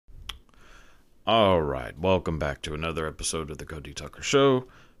All right, welcome back to another episode of the Cody Tucker Show.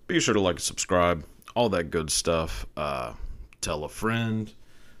 Be sure to like and subscribe, all that good stuff. Tell a friend,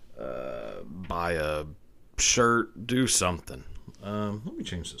 buy a shirt, do something. Let me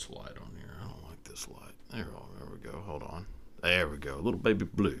change this light on here. I don't like this light. There we go. Hold on. There we go. A little baby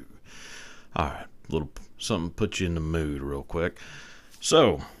blue. All right, little something put you in the mood real quick.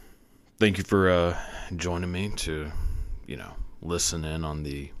 So, thank you for joining me to, listen in on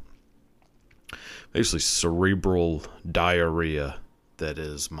the basically cerebral diarrhea that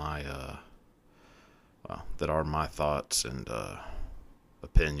is my that are my thoughts and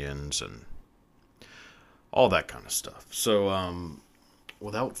opinions and all that kind of stuff. So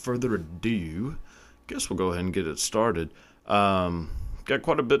without further ado, guess we'll go ahead and get it started. Got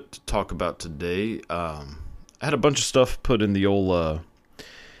quite a bit to talk about today. I had a bunch of stuff put in the old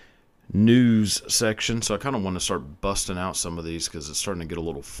news section, so I kind of want to start busting out some of these because it's starting to get a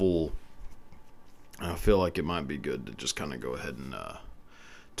little full. I feel like it might be good to just kind of go ahead and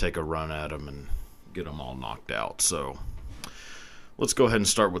take a run at them and get them all knocked out. So let's go ahead and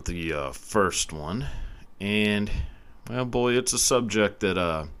start with the first one. And, well, boy, it's a subject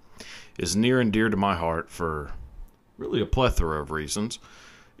that is near and dear to my heart for really a plethora of reasons.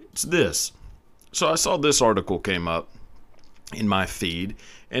 It's this. So I saw this article came up in my feed,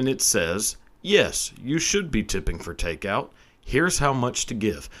 and it says, yes, you should be tipping for takeout. Here's how much to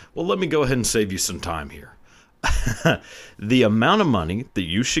give. Well, let me go ahead and save you some time here. The amount of money that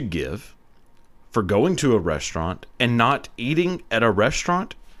you should give for going to a restaurant and not eating at a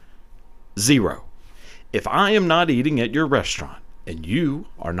restaurant, $0. If I am not eating at your restaurant and you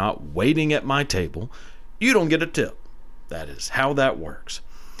are not waiting at my table, you don't get a tip. That is how that works.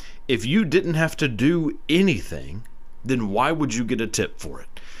 If you didn't have to do anything, then why would you get a tip for it?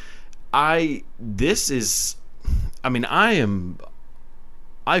 I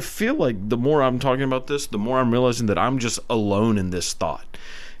feel like the more I'm talking about this, the more I'm realizing that I'm just alone in this thought.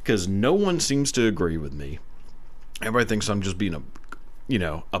 Because no one seems to agree with me. Everybody thinks I'm just being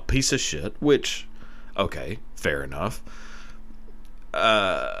a piece of shit, which, okay, fair enough.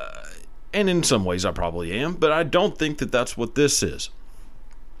 And in some ways I probably am, but I don't think that that's what this is.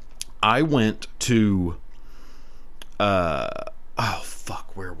 I went to,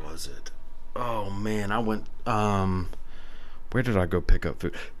 where was it? Oh man, I went, where did I go pick up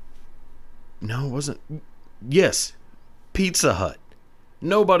food? No, it wasn't. Yes, Pizza Hut.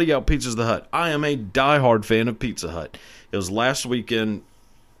 Nobody out pizzas the Hut. I am a diehard fan of Pizza Hut. It was last weekend.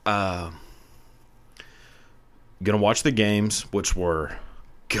 Gonna watch the games, which were,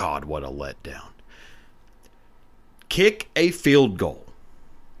 God, what a letdown. Kick a field goal.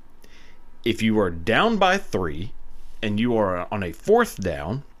 If you are down by 3 and you are on a 4th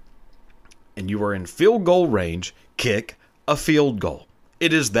down and you are in field goal range, kick a field goal.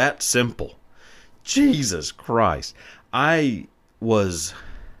 It is that simple. Jesus Christ. That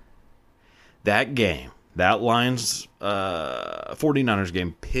game, that Lions 49ers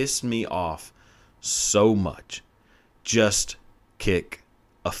game pissed me off so much. Just kick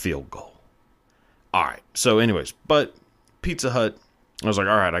a field goal. All right. So anyways, but Pizza Hut, I was like,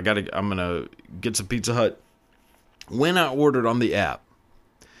 all right, I'm going to get some Pizza Hut. When I ordered on the app,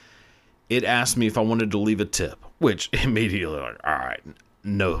 it asked me if I wanted to leave a tip, which immediately, like, all right,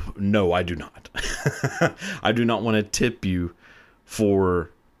 no, I do not. I do not want to tip you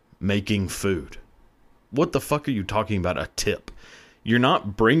for making food. What the fuck are you talking about, a tip? You're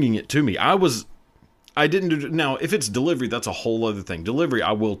not bringing it to me. I didn't do, now, if it's delivery, that's a whole other thing. Delivery,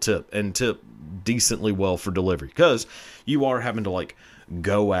 I will tip, and tip decently well for delivery, because you are having to, like,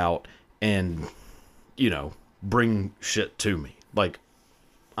 go out and, bring shit to me. Like,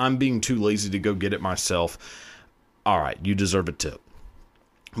 I'm being too lazy to go get it myself. All right, you deserve a tip.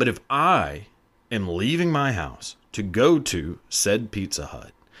 But if I am leaving my house to go to said Pizza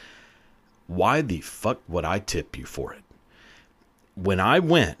Hut, why the fuck would I tip you for it?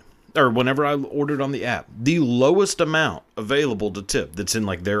 Whenever I ordered on the app, the lowest amount available to tip that's in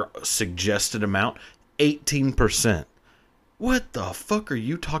like their suggested amount, 18%. What the fuck are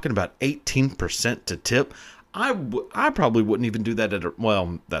you talking about, 18% to tip? I probably wouldn't even do that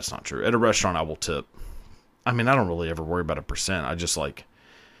well, that's not true. At a restaurant, I will tip. I mean, I don't really ever worry about a percent. I just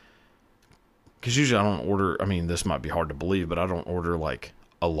because usually I don't order, this might be hard to believe, but I don't order like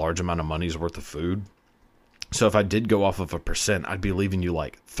a large amount of money's worth of food. So if I did go off of a percent, I'd be leaving you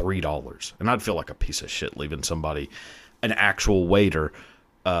like $3. And I'd feel like a piece of shit leaving somebody, an actual waiter,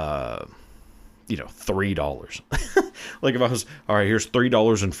 $3. Like if I was, all right, here's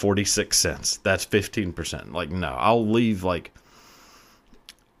 $3.46. That's 15%. Like, no, I'll leave like,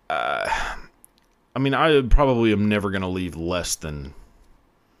 I probably am never going to leave less than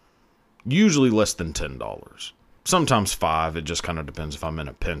Usually less than $10. Sometimes 5. It just kind of depends if I'm in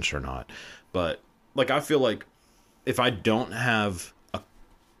a pinch or not. But like, I feel like if I don't have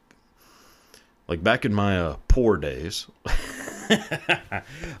like back in my poor days,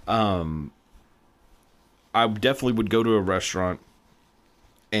 I definitely would go to a restaurant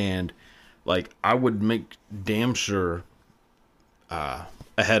and like I would make damn sure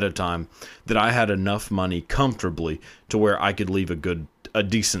ahead of time that I had enough money comfortably to where I could leave a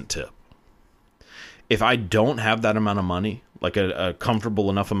decent tip. If I don't have that amount of money, like a comfortable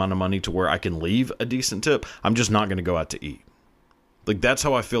enough amount of money to where I can leave a decent tip, I'm just not going to go out to eat. Like, that's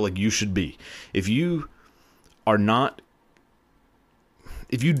how I feel like you should be. If you don't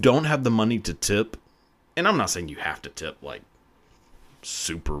have the money to tip, and I'm not saying you have to tip like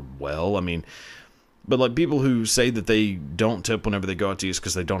super well. I mean, but like people who say that they don't tip whenever they go out to eat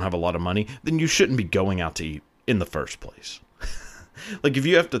because they don't have a lot of money, then you shouldn't be going out to eat in the first place. Like, if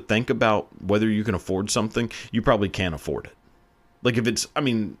you have to think about whether you can afford something, you probably can't afford it. Like, if it's, I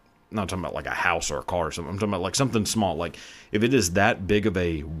mean, I'm not talking about like a house or a car or something. I'm talking about like something small. Like, if it is that big of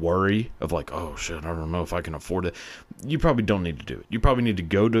a worry of like, oh shit, I don't know if I can afford it, you probably don't need to do it. You probably need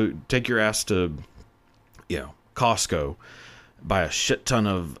to take your ass to, Costco, buy a shit ton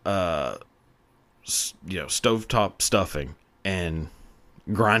of, stovetop stuffing and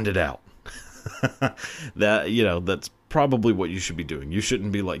grind it out. That's probably what you should be doing. You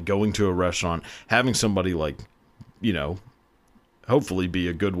shouldn't be like going to a restaurant, having somebody like, hopefully be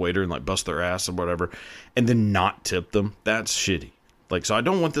a good waiter and like bust their ass or whatever, and then not tip them. That's shitty. Like, so I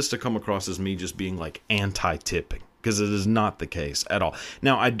don't want this to come across as me just being like anti-tipping, because it is not the case at all.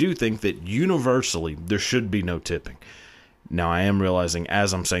 Now, I do think that universally there should be no tipping. Now, I am realizing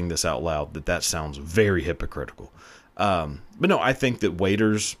as I'm saying this out loud that sounds very hypocritical. But no, I think that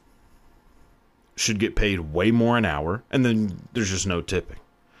waiters should get paid way more an hour, and then there's just no tipping.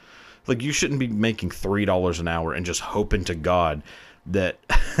 Like, you shouldn't be making $3 an hour and just hoping to God that,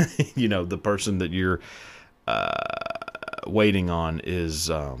 the person that you're waiting on is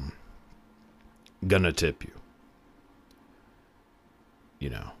gonna tip you.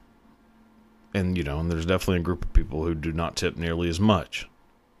 And there's definitely a group of people who do not tip nearly as much.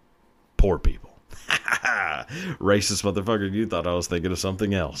 Poor people. Racist motherfucker, you thought I was thinking of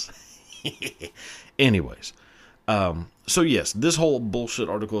something else. Anyways, so yes, this whole bullshit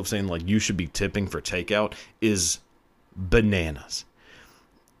article of saying like you should be tipping for takeout is bananas.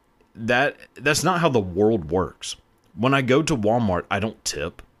 That's not how the world works. When I go to Walmart, I don't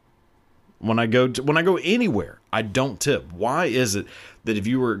tip. When I go anywhere, I don't tip. Why is it that if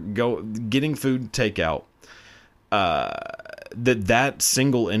you were getting food takeout, that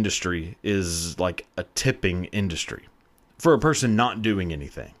single industry is like a tipping industry for a person not doing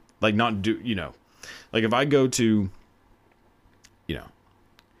anything? Like, like if I go to,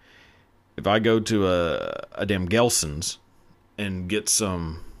 if I go to a damn Gelson's and get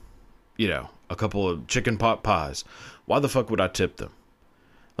some, a couple of chicken pot pies, why the fuck would I tip them?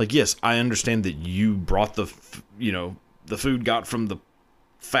 Like, yes, I understand that you brought the food got from the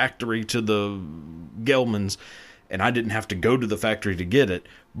factory to the Gelman's, and I didn't have to go to the factory to get it.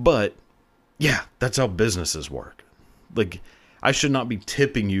 But yeah, that's how businesses work. Like, I should not be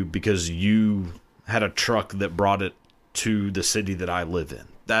tipping you because you had a truck that brought it to the city that I live in.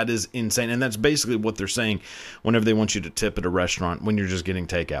 That is insane. And that's basically what they're saying whenever they want you to tip at a restaurant when you're just getting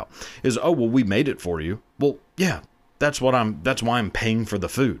takeout. Is, oh, well, we made it for you. Well, yeah, that's why I'm paying for the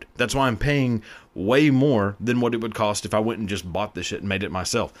food. That's why I'm paying way more than what it would cost if I went and just bought this shit and made it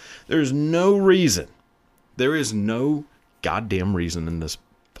myself. There is no goddamn reason in this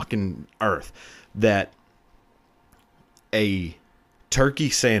fucking earth that a turkey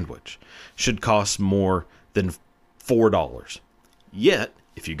sandwich should cost more than $4. Yet,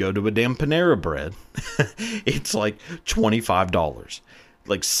 if you go to a damn Panera Bread, it's like $25.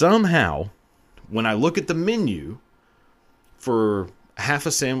 Like, somehow, when I look at the menu for half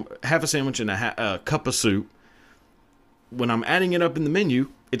a sandwich and a cup of soup, when I'm adding it up in the menu,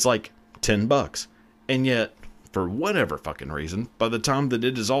 it's like $10. And yet, for whatever fucking reason, by the time that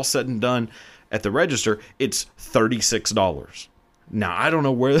it is all said and done at the register, it's $36. Now, I don't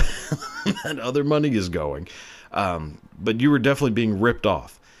know where that other money is going, but you were definitely being ripped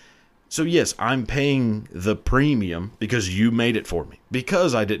off. So yes, I'm paying the premium because you made it for me.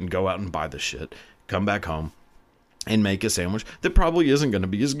 Because I didn't go out and buy the shit, come back home, and make a sandwich that probably isn't going to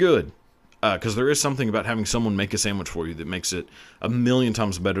be as good. Because there is something about having someone make a sandwich for you that makes it a million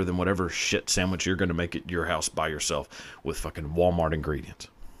times better than whatever shit sandwich you're going to make at your house by yourself with fucking Walmart ingredients.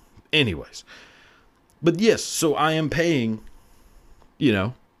 Anyways. But yes, so I am paying,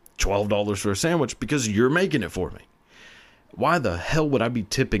 $12 for a sandwich because you're making it for me. Why the hell would I be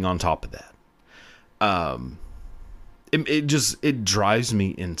tipping on top of that? It drives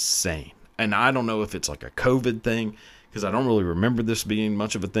me insane. And I don't know if it's like a COVID thing, because I don't really remember this being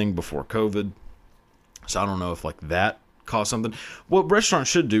much of a thing before COVID. So I don't know if like that caused something. What restaurants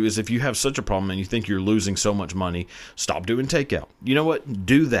should do is, if you have such a problem and you think you're losing so much money, stop doing takeout. You know what?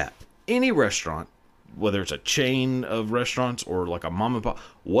 Do that. Any restaurant, whether it's a chain of restaurants or like a mom and pop,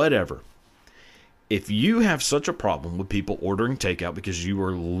 whatever. If you have such a problem with people ordering takeout because you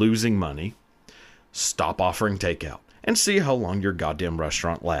are losing money, stop offering takeout and see how long your goddamn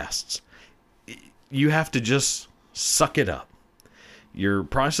restaurant lasts. You have to just suck it up. Your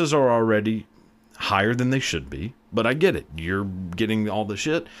prices are already higher than they should be, but I get it. You're getting all the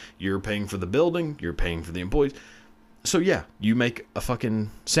shit. You're paying for the building. You're paying for the employees. So yeah, you make a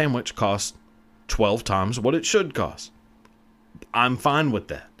fucking sandwich cost 12 times what it should cost. I'm fine with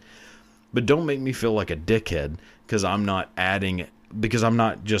that. But don't make me feel like a dickhead because I'm not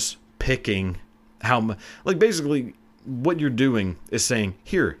just picking how much. Like, basically, what you're doing is saying,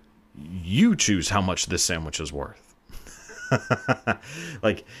 here, you choose how much this sandwich is worth.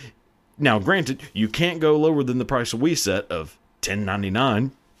 Like, now, granted, you can't go lower than the price we set of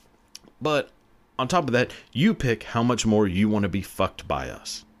 $10.99, but on top of that, you pick how much more you want to be fucked by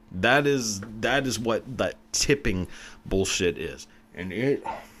us. That is what that tipping bullshit is. And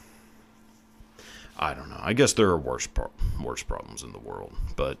I don't know. I guess there are worse problems in the world,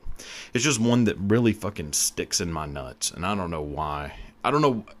 but it's just one that really fucking sticks in my nuts, and I don't know why. I don't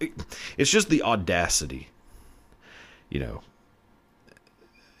know. It's just the audacity. You know,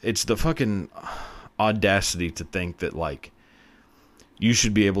 it's the fucking audacity to think that, like, you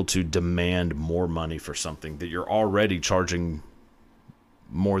should be able to demand more money for something that you're already charging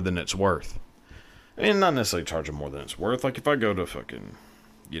more than it's worth. I mean, not necessarily charging more than it's worth. Like, if I go to fucking,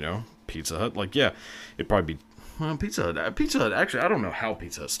 Pizza Hut, like, yeah, it'd probably be, well, Pizza Hut, actually, I don't know how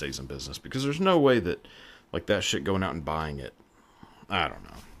Pizza Hut stays in business, because there's no way that, like, that shit going out and buying it, I don't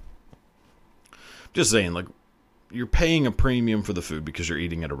know. Just saying, like, you're paying a premium for the food because you're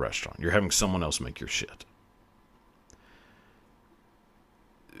eating at a restaurant. You're having someone else make your shit.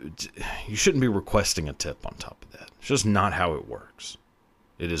 You shouldn't be requesting a tip on top of that. It's just not how it works.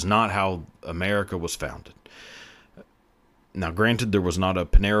 It is not how America was founded. Now, granted, there was not a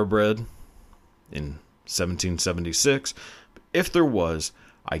Panera Bread in 1776. If there was,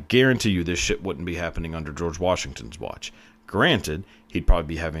 I guarantee you this shit wouldn't be happening under George Washington's watch. Granted, he'd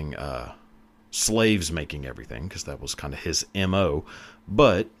probably be having slaves making everything, because that was kind of his MO.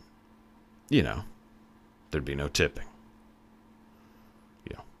 But, there'd be no tipping.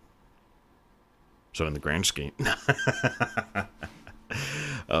 So in the grand scheme.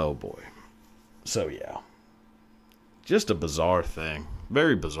 Oh boy. So yeah. Just a bizarre thing.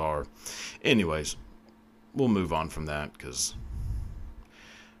 Very bizarre. Anyways, we'll move on from that, because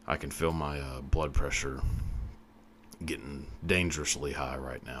I can feel my blood pressure getting dangerously high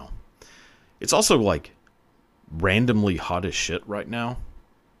right now. It's also like randomly hot as shit right now,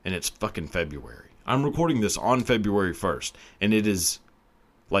 and it's fucking February. I'm recording this on February 1st, and it is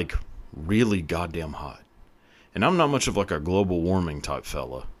like really goddamn hot. And I'm not much of like a global warming type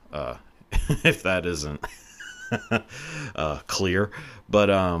fella, if that isn't clear. But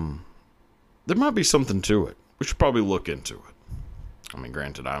there might be something to it. We should probably look into it. I mean,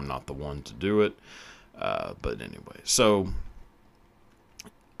 granted, I'm not the one to do it. But anyway, so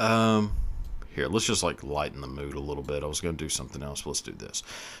here, let's just like lighten the mood a little bit. I was going to do something else, but let's do this.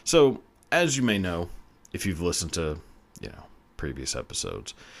 So, as you may know, if you've listened to, previous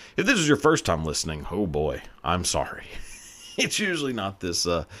episodes, if this is your first time listening, oh boy, I'm sorry. It's usually not this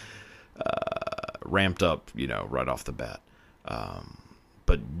ramped up, right off the bat.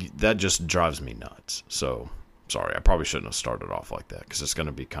 But that just drives me nuts. So, sorry, I probably shouldn't have started off like that, because it's going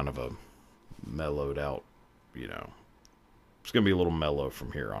to be kind of a mellowed out, it's going to be a little mellow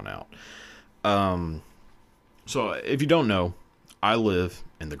from here on out. So, if you don't know, I live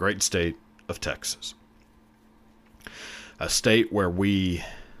in the great state of Texas. A state where one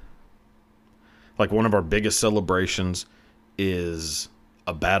of our biggest celebrations is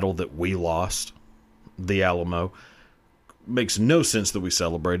a battle that we lost, the Alamo. Makes no sense that we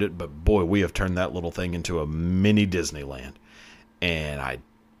celebrate it, but boy, we have turned that little thing into a mini Disneyland. And I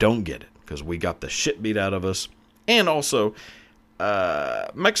don't get it, because we got the shit beat out of us. And also,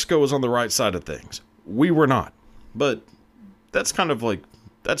 Mexico was on the right side of things. We were not. But that's kind of like,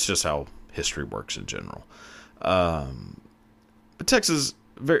 that's just how history works in general. But Texas,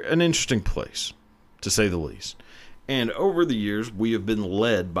 an interesting place, to say the least. And over the years, we have been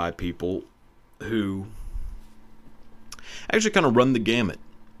led by people who actually kind of run the gamut.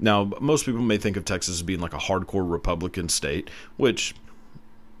 Now, most people may think of Texas as being like a hardcore Republican state, which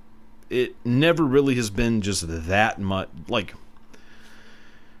it never really has been just that much. Like,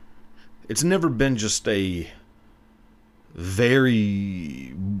 it's never been just a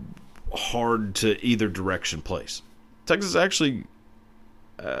very hard to either direction place. Texas is actually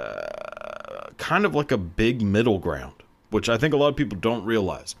kind of like a big middle ground, which I think a lot of people don't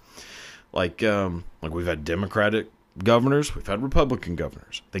realize. Like we've had Democratic governors, we've had Republican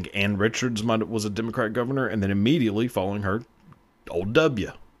governors. I think Ann Richards was a Democrat governor, and then immediately following her, old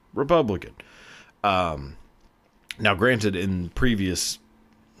W, Republican. Now, granted, in previous,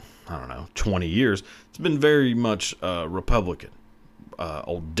 20 years, it's been very much Republican.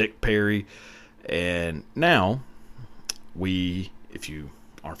 Old Dick Perry. And now, if you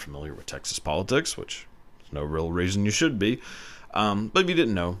aren't familiar with Texas politics, which there's no real reason you should be, but if you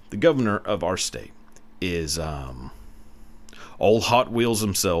didn't know, the governor of our state is old Hot Wheels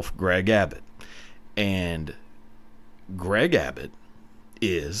himself, Greg Abbott. And Greg Abbott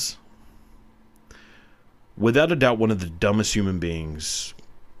is, without a doubt, one of the dumbest human beings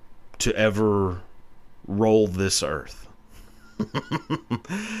to ever roll this earth.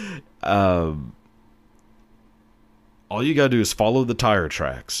 All you gotta do is follow the tire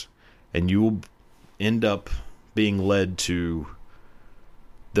tracks, and you will end up being led to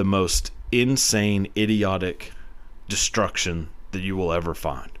the most insane, idiotic destruction that you will ever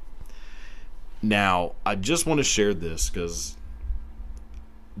find. Now, I just want to share this because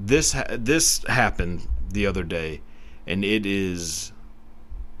this happened the other day, and it is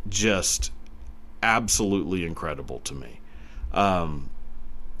just absolutely incredible to me.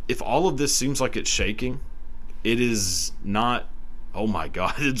 If all of this seems like it's shaking, it is not. Oh my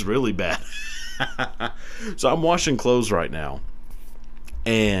God, it's really bad. So I'm washing clothes right now,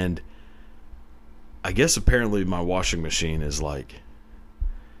 and I guess apparently my washing machine has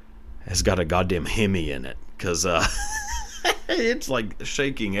got a goddamn Hemi in it, because it's like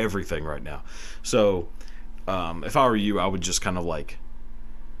shaking everything right now. So if I were you, I would just kind of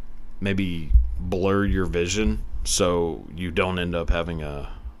maybe blur your vision so you don't end up having a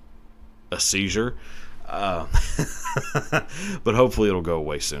seizure. But hopefully it'll go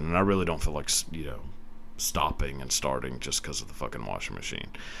away soon. And I really don't feel like, stopping and starting just because of the fucking washing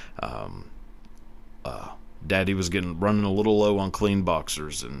machine. Daddy was running a little low on clean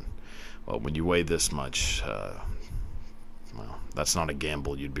boxers, and when you weigh this much, that's not a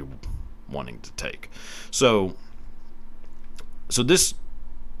gamble you'd be wanting to take. So this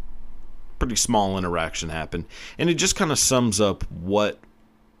pretty small interaction happened, and it just kind of sums up what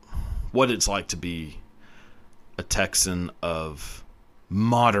it's like to be a Texan of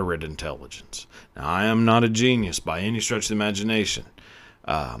moderate intelligence. Now, I am not a genius by any stretch of the imagination.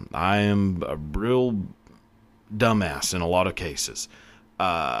 I am a real dumbass in a lot of cases.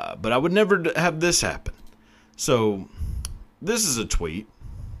 But I would never have this happen. So, this is a tweet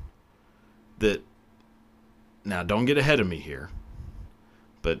that, now don't get ahead of me here,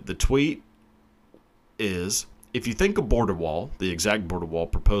 but the tweet is, if you think a border wall, the exact border wall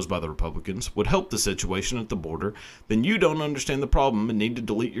proposed by the Republicans, would help the situation at the border, then you don't understand the problem and need to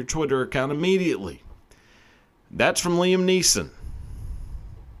delete your Twitter account immediately. That's from Liam Neeson.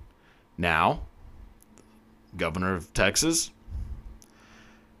 Now, governor of Texas,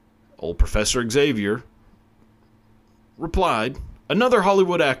 old Professor Xavier, replied, another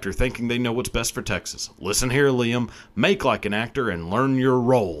Hollywood actor thinking they know what's best for Texas. Listen here, Liam. Make like an actor and learn your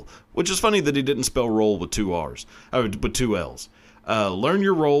role. Which is funny that he didn't spell role with two R's. With two L's. Learn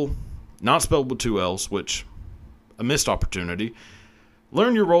your role, not spelled with two L's, which, a missed opportunity.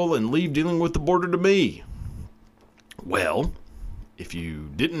 Learn your role and leave dealing with the border to me. Well, if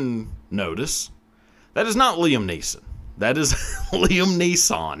you didn't notice, that is not Liam Neeson. That is Liam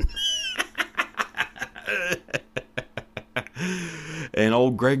Neeson. And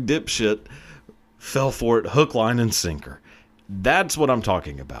old Greg Dipshit fell for it hook, line, and sinker. That's what I'm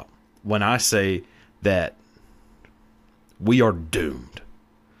talking about when I say that we are doomed.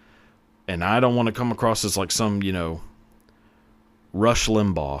 And I don't want to come across as like some, Rush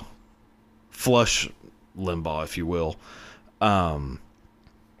Limbaugh, Flush Limbaugh, if you will. But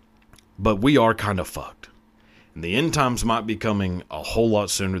we are kind of fucked. And the end times might be coming a whole lot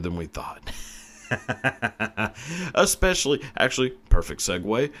sooner than we thought. Especially, actually, perfect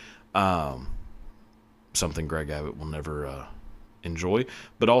segue. Something Greg Abbott will never enjoy.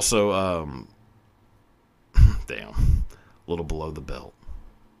 But also, damn, a little below the belt.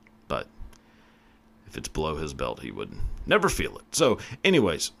 But if it's below his belt, he would never feel it. So,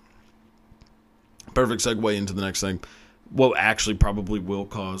 anyways, perfect segue into the next thing. What actually probably will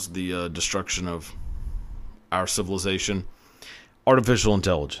cause the destruction of our civilization. artificial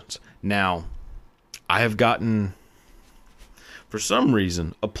intelligence. Now, I have gotten, for some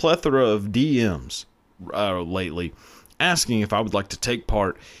reason, a plethora of DMs lately asking if I would like to take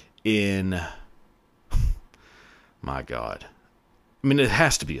part in, my God, I mean, it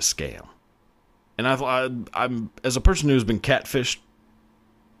has to be a scam. And I'm as a person who has been catfished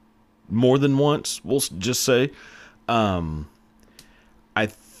more than once, we'll just say, I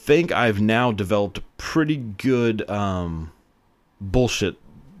think I've now developed a pretty good bullshit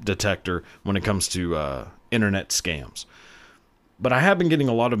detector when it comes to internet scams. But I have been getting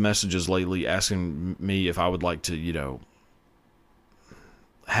a lot of messages lately asking me if I would like to,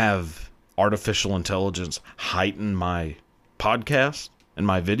 have artificial intelligence heighten my podcast and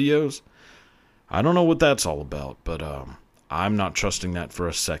my videos. I don't know what that's all about, but I'm not trusting that for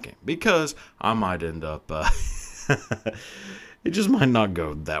a second, because I might end up, it just might not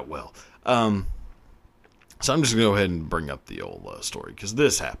go that well. So I'm just going to go ahead and bring up the old story, because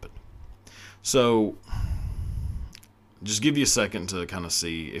this happened. So, just give you a second to kind of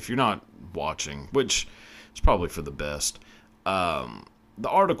see, if you're not watching, which is probably for the best. The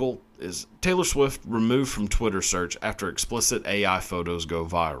article is Taylor Swift removed from Twitter search after explicit AI photos go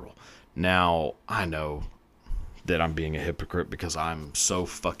viral. Now, I know that I'm being a hypocrite because I'm so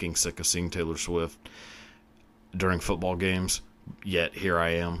fucking sick of seeing Taylor Swift during football games, yet here I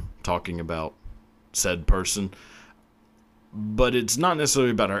am talking about said person. But it's not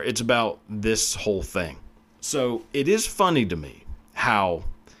necessarily about her, it's about this whole thing. So, it is funny to me how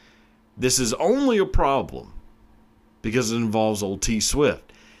this is only a problem because it involves old T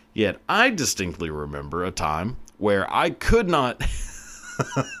Swift. Yet, I distinctly remember a time where I could not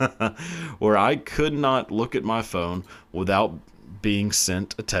look at my phone without being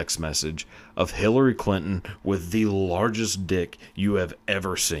sent a text message of Hillary Clinton with the largest dick you have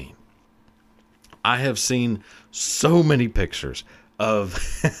ever seen. I have seen so many pictures of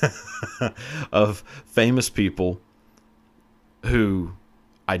of famous people who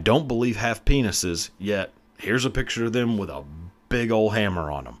I don't believe have penises, yet here's a picture of them with a big old hammer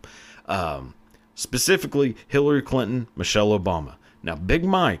on them. Specifically, Hillary Clinton, Michelle Obama. Now, Big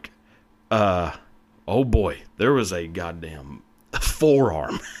Mike, oh boy, there was a goddamn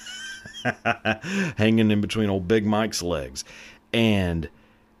forearm hanging in between old Big Mike's legs. And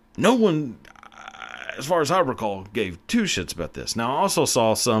no one, as far as I recall, gave two shits about this. Now, I also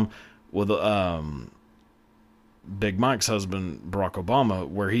saw some with Big Mike's husband, Barack Obama,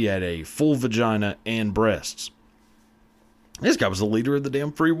 where he had a full vagina and breasts. This guy was the leader of the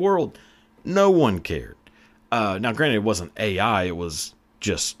damn free world. No one cared. Now, granted, it wasn't AI. It was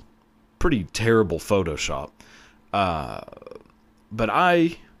just pretty terrible Photoshop. But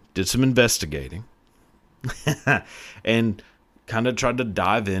I did some investigating and kind of tried to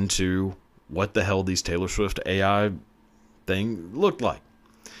dive into what the hell these Taylor Swift AI thing looked like.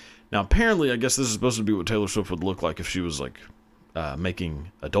 Now, apparently, I guess this is supposed to be what Taylor Swift would look like if she was, like,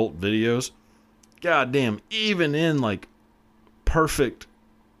 making adult videos. Goddamn, even in, like, perfect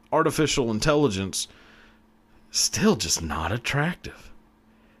artificial intelligence, still just not attractive.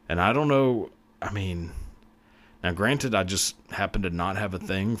 And I don't know, I mean, now granted, I just happen to not have a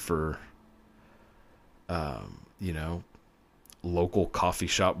thing for, local coffee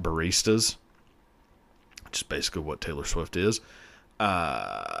shop baristas, which is basically what Taylor Swift is.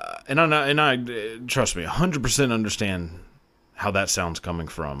 And I trust me, 100% understand how that sounds coming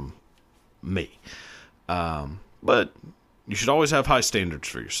from me. But you should always have high standards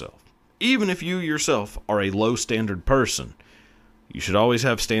for yourself. Even if you yourself are a low standard person, you should always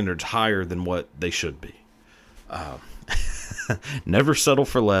have standards higher than what they should be. Never settle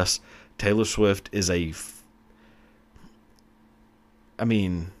for less. Taylor Swift is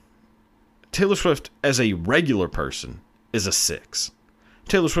Taylor Swift as a regular person is a 6.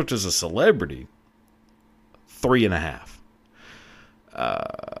 Taylor Swift as a celebrity, 3.5.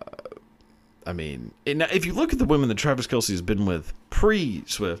 If you look at the women that Travis Kelce has been with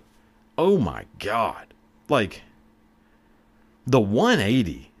pre-Swift, oh my God. Like, the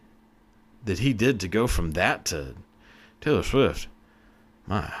 180 that he did to go from that to Taylor Swift,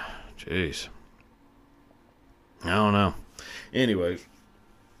 my, jeez. I don't know. Anyways,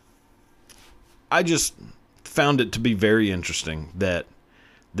 I just found it to be very interesting that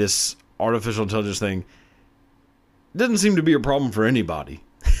this artificial intelligence thing doesn't seem to be a problem for anybody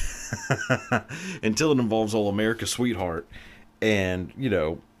until it involves old America's sweetheart. And,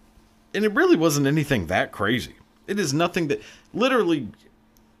 and it really wasn't anything that crazy. It is nothing that literally,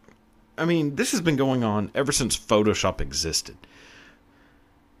 this has been going on ever since Photoshop existed.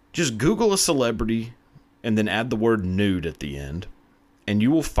 Just Google a celebrity and then add the word nude at the end, and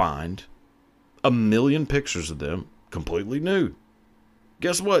you will find 1 million pictures of them completely nude.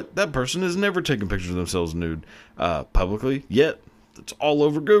 Guess what? That person has never taken pictures of themselves nude publicly, yet it's all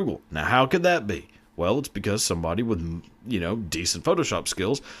over Google. Now, how could that be? Well, it's because somebody with, decent Photoshop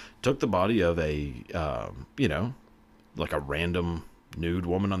skills took the body of a, like a random nude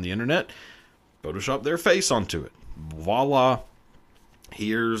woman on the internet, Photoshopped their face onto it. Voila.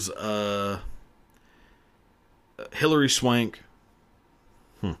 Here's Hillary Swank.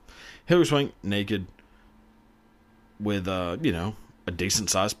 Hillary Swank naked with, a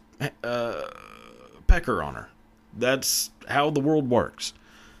decent-sized pecker on her. That's how the world works.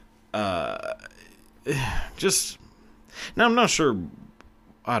 Now, I'm not sure.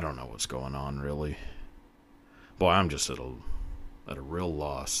 I don't know what's going on, really. Boy, I'm just at a real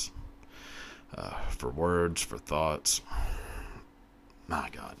loss for words, for thoughts. My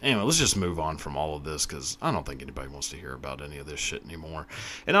God. Anyway, let's just move on from all of this, because I don't think anybody wants to hear about any of this shit anymore.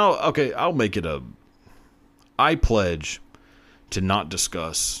 And I'll make it I pledge to not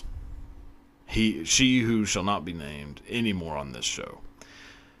discuss she who shall not be named anymore on this show.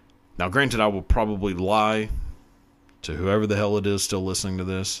 Now, granted, I will probably lie to whoever the hell it is still listening to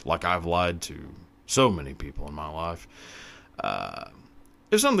this, like I've lied to so many people in my life.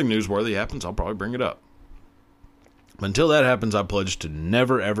 If something newsworthy happens, I'll probably bring it up. But until that happens, I pledge to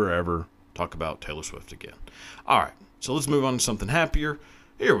never, ever, ever talk about Taylor Swift again. All right, so let's move on to something happier.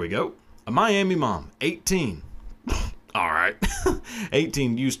 Here we go. A Miami mom, 18. All right.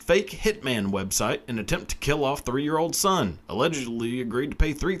 18 used fake hitman website in attempt to kill off 3-year-old son. Allegedly agreed to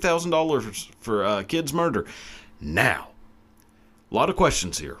pay $3,000 for kid's murder. Now, a lot of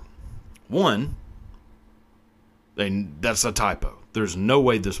questions here. One, and that's a typo. There's no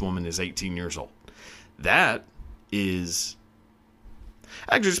way this woman is 18 years old. That is...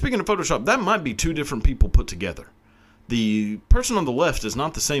 Actually, speaking of Photoshop, that might be two different people put together. The person on the left is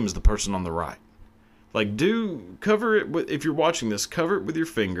not the same as the person on the right. Like, cover it with, if you're watching this, cover it with your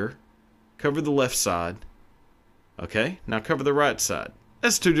finger. Cover the left side. Okay? Now cover the right side.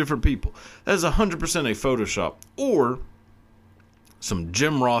 That's two different people. That is 100% a Photoshop. Or some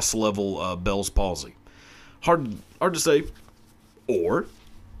Jim Ross level Bell's palsy. Hard to say. Or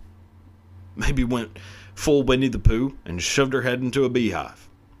maybe went full Winnie the Pooh and shoved her head into a beehive.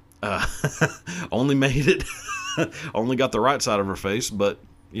 Only made it. Only got the right side of her face, but,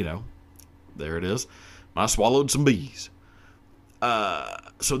 there it is. I swallowed some bees.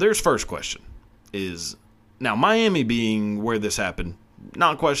 So there's first question. Now, Miami being where this happened,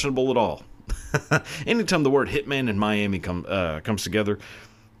 not questionable at all. Anytime the word hitman and Miami comes together,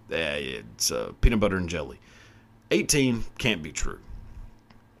 it's peanut butter and jelly. 18 can't be true.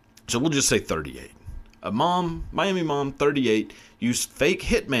 So we'll just say 38. Miami mom, 38, used fake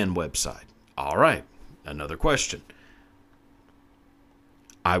hitman website. All right, another question.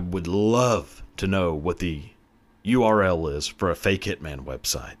 I would love to know what the URL is for a fake hitman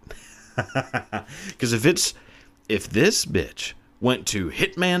website. Because if this bitch went to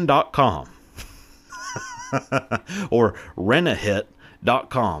hitman.com or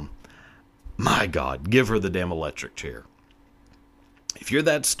rentahit.com, my God, give her the damn electric chair. If you're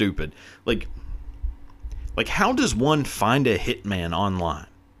that stupid, like how does one find a hitman online?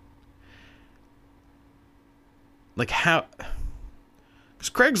 Like how?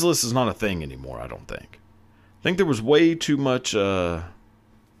 Because Craigslist is not a thing anymore, I don't think. I think there was way too much,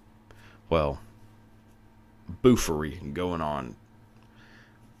 boofery going on.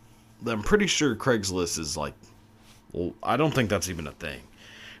 I'm pretty sure Craigslist is I don't think that's even a thing.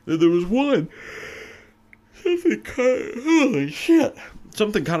 There was one.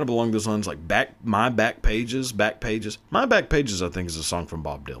 Something kind of along those lines, like My Back Pages. My Back Pages, I think, is a song from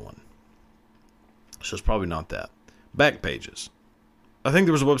Bob Dylan. So it's probably not that. Back Pages. I think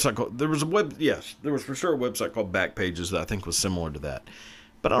there was a website called, there was for sure a website called Back Pages that I think was similar to that.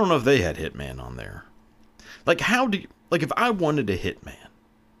 But I don't know if they had Hitman on there. If I wanted a Hitman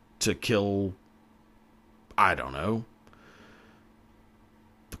to kill, I don't know,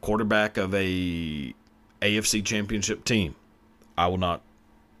 the quarterback of a AFC championship team. I will not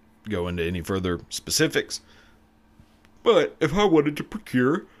go into any further specifics. But if I wanted to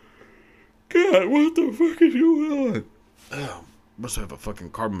procure, God, what the fuck is going on? Oh, must have a fucking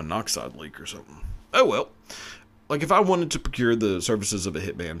carbon monoxide leak or something. Oh well. If I wanted to procure the services of a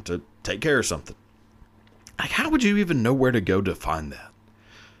hitman to take care of something, how would you even know where to go to find that?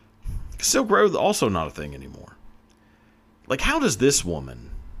 Silk Road also not a thing anymore. How does this woman...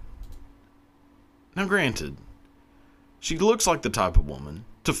 Now granted, she looks like the type of woman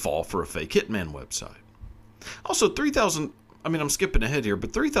to fall for a fake hitman website. Also, $3,000... I'm skipping ahead here,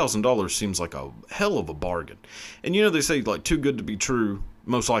 but $3,000 seems like a hell of a bargain. And they say, too good to be true,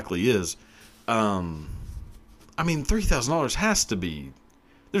 most likely is. $3,000 has to be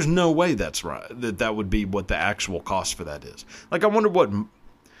There's no way that's right. That would be what the actual cost for that is. Like, I wonder what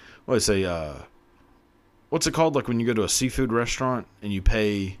I say, what's it called? Like when you go to a seafood restaurant and you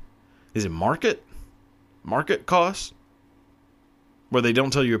pay, is it market cost? Where they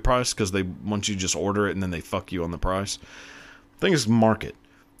don't tell you a price because they want you to just order it and then they fuck you on the price. I think it's market.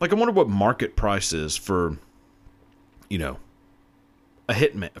 Like, I wonder what market price is for, a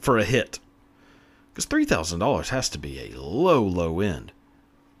hit. Because $3,000 has to be a low end.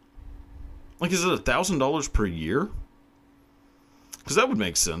 Like, is it $1,000 per year? Because that would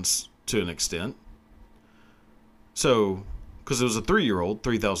make sense to an extent. So, because it was a 3-year-old,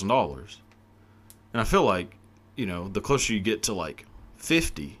 $3,000. And I feel like, the closer you get to like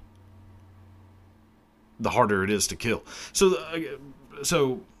 50, the harder it is to kill.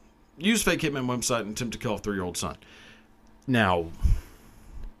 So use fake hitman website and attempt to kill a 3-year-old son. Now,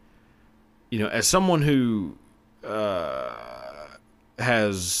 as someone who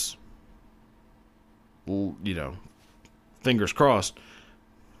has, fingers crossed,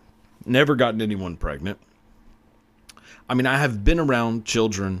 never gotten anyone pregnant. I mean, I have been around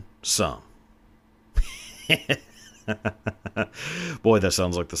children some. Boy, that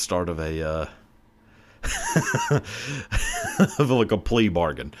sounds like the start of a of like a plea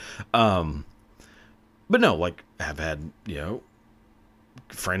bargain. But no, like, I've had,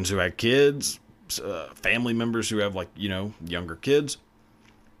 friends who had kids, family members who have, like, younger kids.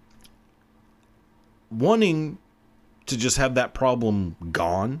 Wanting to just have that problem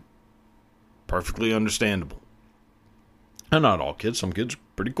gone, perfectly understandable. And not all kids. Some kids are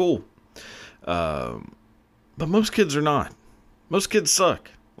pretty cool. But most kids are not. Most kids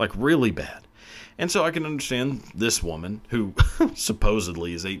suck. Like, really bad. And so I can understand this woman, who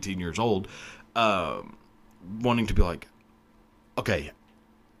supposedly is 18 years old, wanting to be like, okay,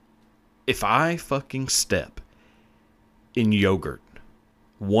 if I fucking step in yogurt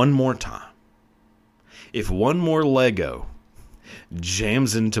one more time, if one more Lego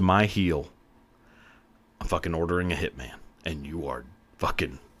jams into my heel, I'm fucking ordering a hitman. And you are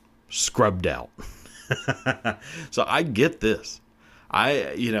fucking scrubbed out. So I get this.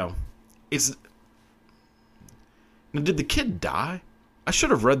 It's... Now, did the kid die? I should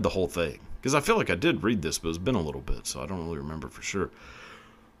have read the whole thing. Because I feel like I did read this, but it's been a little bit, so I don't really remember for sure.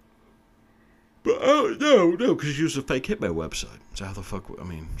 But, no, because you used a fake hitman website. So how the fuck... I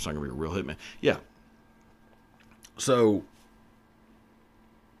mean, it's not going to be a real hitman. Yeah. So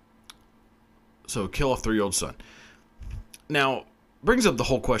kill a 3-year-old son. Now, brings up the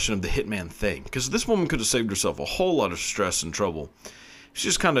whole question of the hitman thing. Because this woman could have saved herself a whole lot of stress and trouble. She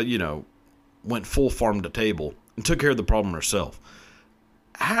just kind of, went full farm to table and took care of the problem herself.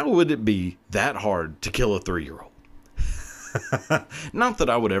 How would it be that hard to kill a 3-year-old? Not that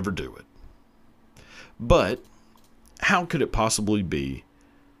I would ever do it. But how could it possibly be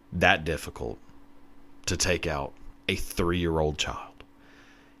that difficult to take out a 3-year-old child?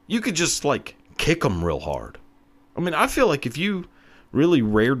 You could just, like, kick them real hard. I mean, I feel like if you really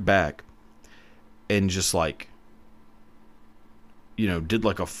reared back and just, like, did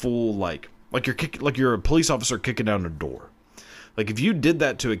like a full, like you're a police officer kicking down a door. Like, if you did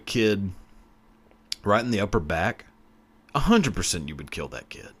that to a kid right in the upper back, 100% you would kill that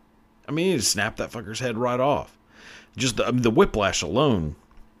kid. I mean, you'd snap that fucker's head right off. Just the whiplash alone,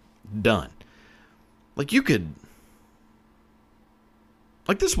 done. Like, you could...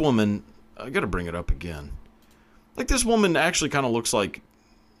 Like, this woman... I gotta bring it up again. Like, this woman actually kind of looks like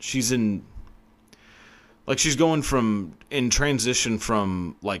she's in... Like, she's going in transition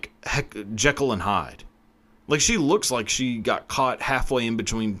from, like, Jekyll and Hyde. Like, she looks like she got caught halfway in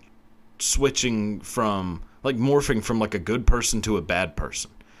between switching from, like, morphing from, like, a good person to a bad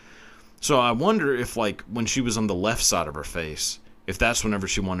person. So I wonder if, like, when she was on the left side of her face, if that's whenever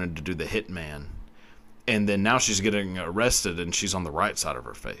she wanted to do the hitman. And then now she's getting arrested and she's on the right side of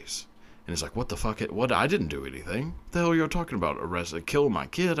her face. And it's like, what the fuck? What? I didn't do anything. What the hell are you talking about? Arrested? Kill my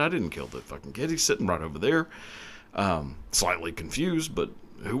kid? I didn't kill the fucking kid. He's sitting right over there. Slightly confused, but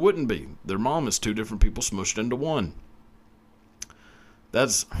who wouldn't be? Their mom is 2 different people smushed into one.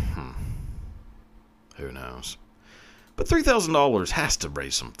 That's... Who knows? But $3,000 has to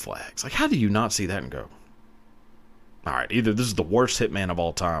raise some flags. Like, how do you not see that and go, all right, either this is the worst hitman of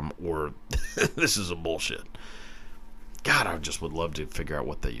all time or this is a bullshit. God, I just would love to figure out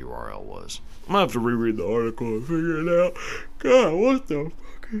what that URL was. I'm going to have to reread the article and figure it out. God, what the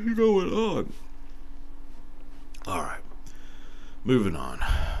fuck is going on? All right. Moving on.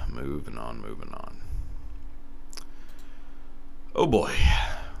 Oh, boy.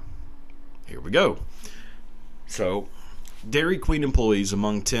 Here we go. So, Dairy Queen employees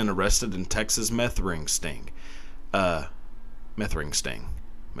among 10 arrested in Texas meth ring sting.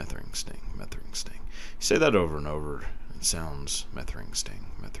 meth ring sting, meth ring sting. You say that over and over, it sounds meth ring sting,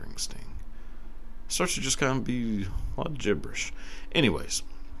 meth ring sting. It starts to just kind of be a lot of gibberish. Anyways,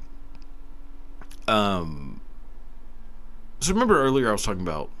 so remember earlier I was talking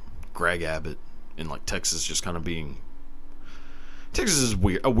about Greg Abbott and like Texas just kind of being... Texas is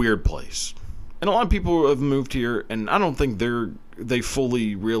a weird place. And a lot of people have moved here, and I don't think they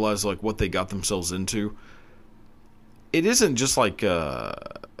fully realize like what they got themselves into. It isn't just like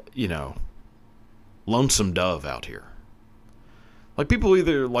Lonesome Dove out here. Like people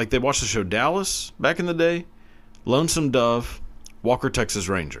either like they watched the show Dallas back in the day, Lonesome Dove, Walker Texas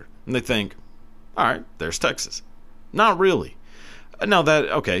Ranger, and they think, all right, there's Texas. Not really. Now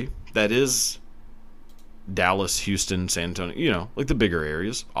that is Dallas, Houston, San Antonio, like the bigger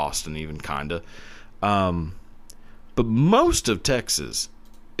areas, Austin even kinda. But most of Texas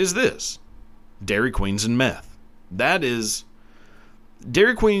is this: Dairy Queens and meth. That is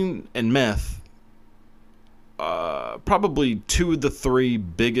Dairy Queen and meth. Probably two of the three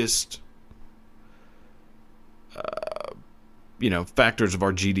biggest, factors of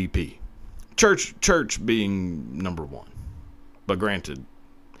our GDP. Church being number one. But granted,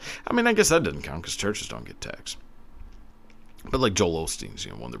 I mean, I guess that doesn't count because churches don't get taxed. But like Joel Osteen's,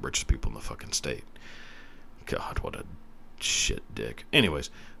 one of the richest people in the fucking state. God, what a shit dick. Anyways,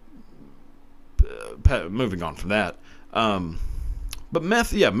 moving on from that. But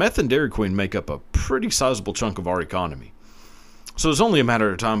meth and Dairy Queen make up a pretty sizable chunk of our economy. So it's only a matter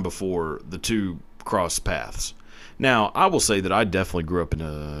of time before the two cross paths. Now, I will say that I definitely grew up in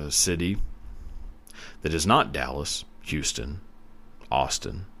a city that is not Dallas, Houston,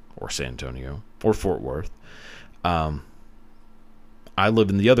 Austin, or San Antonio, or Fort Worth. I live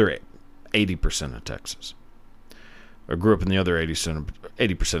in the other 80% of Texas. I grew up in the other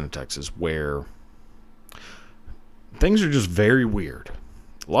 80% of Texas, where things are just very weird.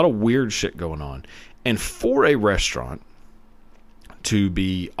 A lot of weird shit going on. And for a restaurant to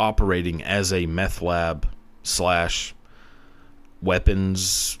be operating as a meth lab /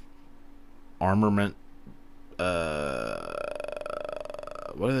 weapons armament,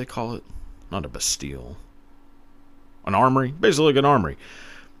 what do they call it? Not a Bastille. An armory? Basically like an armory.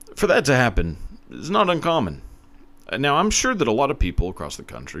 For that to happen is not uncommon. Now, I'm sure that a lot of people across the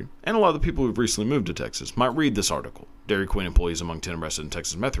country, and a lot of the people who've recently moved to Texas, might read this article. Dairy Queen employees among 10 arrested in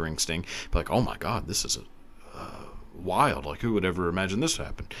Texas meth ring sting. Be like, oh my God, this is wild. Like, who would ever imagine this would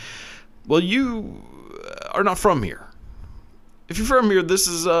happen? Well, you are not from here. If you're from here,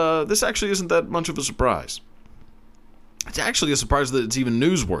 this actually isn't that much of a surprise. It's actually a surprise that it's even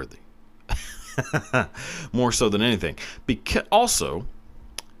newsworthy. More so than anything. Because also,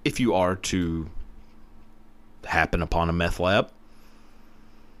 if you are to happen upon a meth lab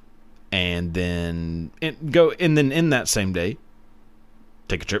and then in that same day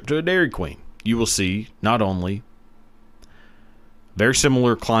take a trip to a Dairy Queen, you will see not only very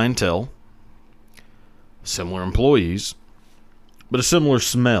similar clientele, similar employees, but a similar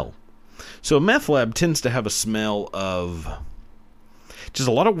smell. So a meth lab tends to have a smell of just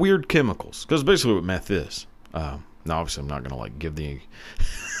a lot of weird chemicals, because basically what meth is. Now, obviously, I'm not going to give the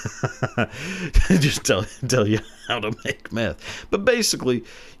just tell you how to make meth, but basically,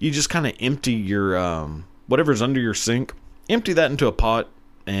 you just kind of empty your whatever's under your sink, empty that into a pot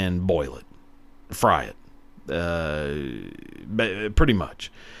and boil it, fry it, pretty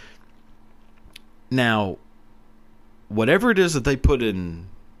much. Now, whatever it is that they put in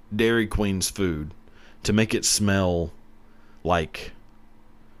Dairy Queen's food to make it smell like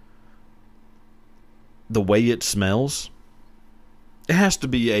the way it smells, it has to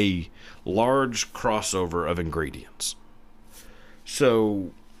be a large crossover of ingredients.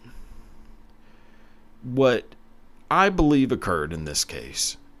 So, what I believe occurred in this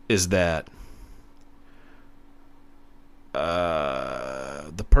case is that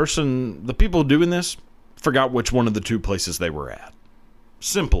the people doing this forgot which one of the two places they were at.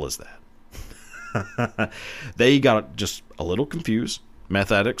 Simple as that. They got just a little confused.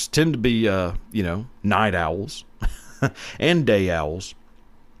 Meth addicts tend to be, night owls and day owls.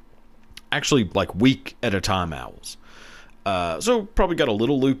 Actually, like week at a time owls. So probably got a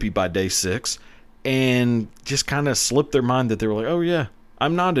little loopy by day 6 and just kind of slipped their mind that they were like, oh yeah,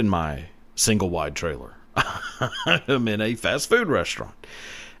 I'm not in my single wide trailer. I'm in a fast food restaurant.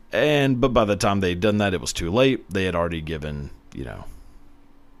 But by the time they'd done that, it was too late. They had already given,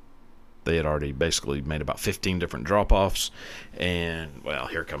 they had already basically made about 15 different drop-offs. And, well,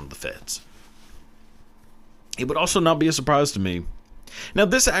 here come the feds. It would also not be a surprise to me. Now,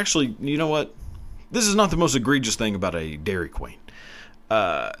 this actually, you know what? This is not the most egregious thing about a Dairy Queen.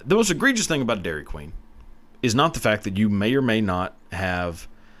 The most egregious thing about a Dairy Queen is not the fact that you may or may not have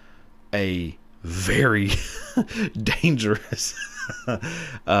a very dangerous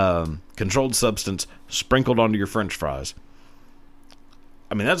controlled substance sprinkled onto your French fries.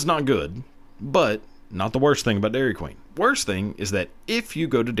 I mean, that's not good, but not the worst thing about Dairy Queen. Worst thing is that if you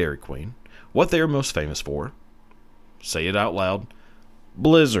go to Dairy Queen, what they are most famous for, say it out loud,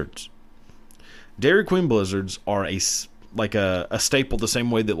 blizzards. Dairy Queen blizzards are a staple the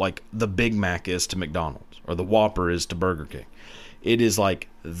same way that like the Big Mac is to McDonald's or the Whopper is to Burger King. It is like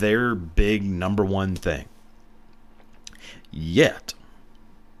their big number one thing. Yet,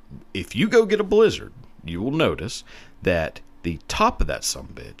 if you go get a blizzard, you will notice that the top of that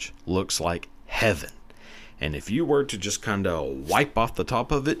sumbitch looks like heaven. And if you were to just kind of wipe off the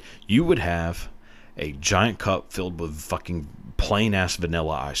top of it, you would have a giant cup filled with fucking plain ass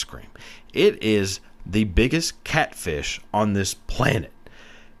vanilla ice cream. It is the biggest catfish on this planet.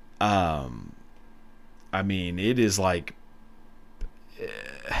 I mean, it is like,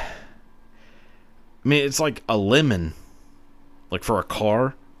 it's like a lemon, like for a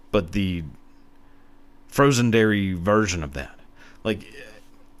car, but the frozen dairy version of that. Like,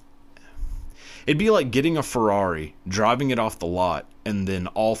 it'd be like getting a Ferrari, driving it off the lot, and then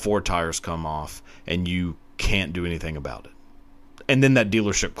all 4 tires come off, and you can't do anything about it. And then that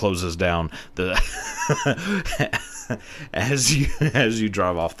dealership closes down as you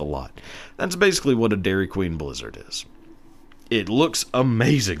drive off the lot. That's basically what a Dairy Queen blizzard is. It looks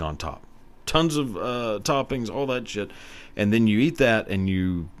amazing on top. Tons of toppings, all that shit. And then you eat that and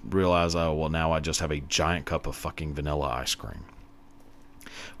you realize, oh, well, now I just have a giant cup of fucking vanilla ice cream.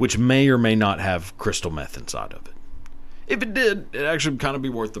 Which may or may not have crystal meth inside of it. If it did, it'd actually kind of be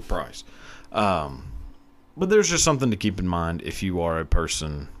worth the price. But there's just something to keep in mind if you are a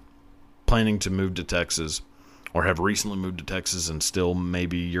person planning to move to Texas or have recently moved to Texas and still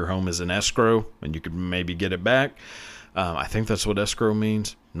maybe your home is in escrow and you could maybe get it back. I think that's what escrow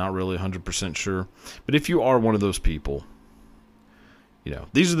means. Not really 100% sure. But if you are one of those people, you know,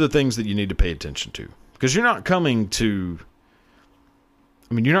 these are the things that you need to pay attention to. Because you're not coming to...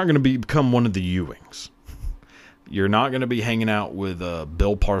 you're not going to become one of the Ewings. You're not going to be hanging out with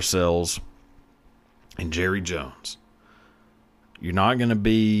Bill Parcells and Jerry Jones. You're not going to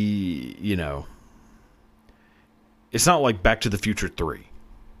be, it's not like Back to the Future 3.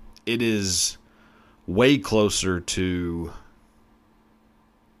 It is way closer to...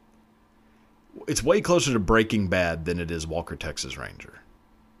 It's way closer to Breaking Bad than it is Walker, Texas Ranger.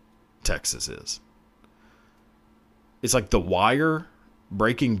 Texas is. It's like The Wire,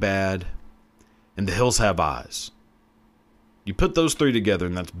 Breaking Bad, and The Hills Have Eyes. You put those 3 together,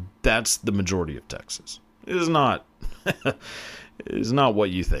 and that's the majority of Texas. It is not. It is not what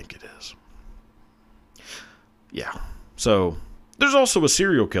you think it is. Yeah. So there's also a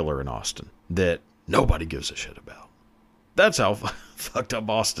serial killer in Austin that nobody gives a shit about. That's how fucked up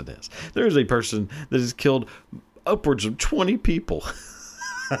Austin is. There is a person that has killed upwards of 20 people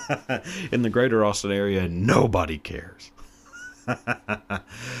in the greater Austin area, and nobody cares.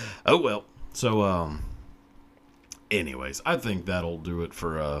 Oh well. So anyways, I think that'll do it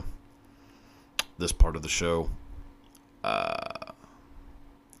for this part of the show. I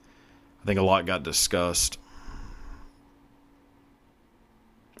think a lot got discussed.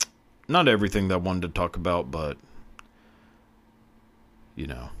 Not everything that I wanted to talk about, but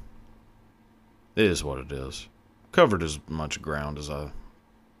it is what it is. Covered as much ground as I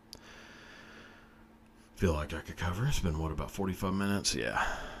feel like I could cover. It's been, about 45 minutes? Yeah,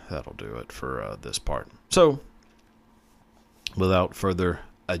 that'll do it for this part. So, without further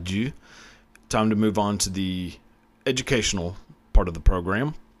ado, time to move on to the educational part of the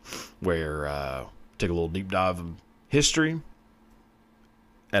program, where take a little deep dive of history,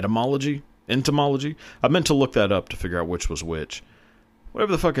 etymology, entomology. I meant to look that up to figure out which was which.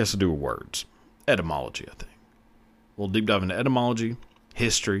 Whatever the fuck has to do with words. Etymology, I think. A little deep dive into etymology,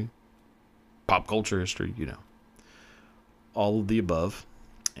 history, pop culture history, all of the above.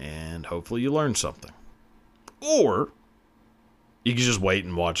 And hopefully you learn something. Or you can just wait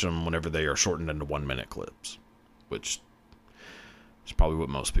and watch them whenever they are shortened into 1-minute clips. Which is probably what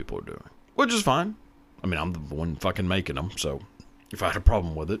most people are doing. Which is fine. I'm the one fucking making them, so if I had a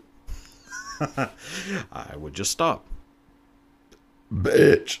problem with it, I would just stop.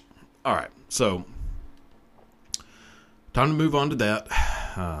 Bitch. Alright, so time to move on to that.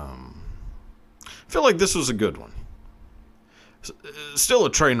 I feel like this was a good one. Still a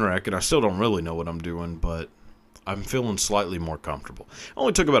train wreck, and I still don't really know what I'm doing, but I'm feeling slightly more comfortable. It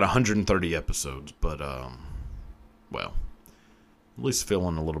only took about 130 episodes, but, well, at least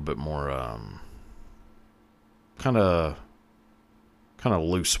feeling a little bit more, kind of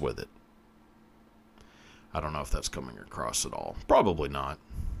loose with it. I don't know if that's coming across at all. Probably not.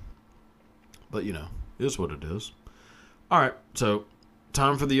 But, it is what it is. All right, so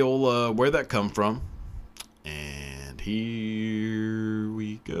time for the old Where That Come From. And here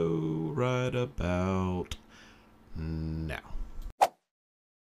we go right about now.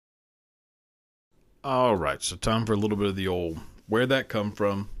 All right, so time for a little bit of the old Where That Come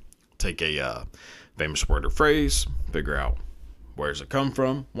From. Take a famous word or phrase, figure out where's it come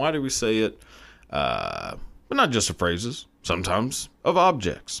from, why do we say it, but not just of phrases, sometimes of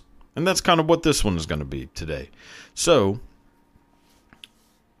objects. And that's kind of what this one is going to be today. So,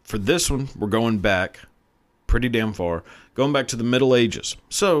 for this one, we're going back pretty damn far, going back to the Middle Ages.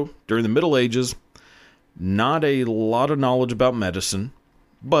 So, during the Middle Ages, not a lot of knowledge about medicine,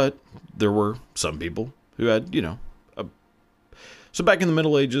 but there were some people who had, so back in the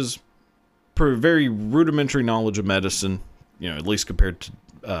Middle Ages, very rudimentary knowledge of medicine, at least compared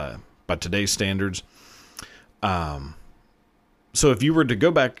to by today's standards. So if you were to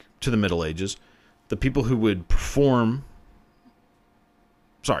go back to the Middle Ages, the people who would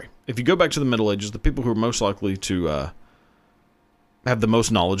if you go back to the Middle Ages, the people who are most likely to have the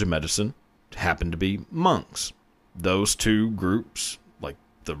most knowledge of medicine happen to be monks. Those two groups, like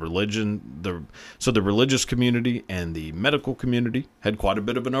the religious community and the medical community, had quite a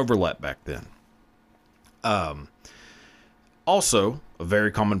bit of an overlap back then. Also, a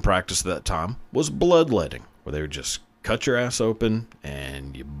very common practice at that time was bloodletting, where they would just cut your ass open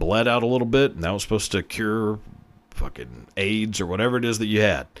and you bled out a little bit, and that was supposed to cure fucking AIDS or whatever it is that you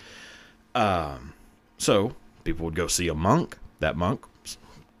had. So people would go see a monk. That monk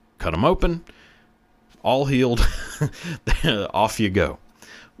cut them open, all healed. Off you go.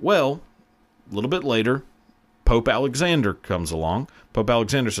 Well, a little bit later, Pope Alexander comes along. Pope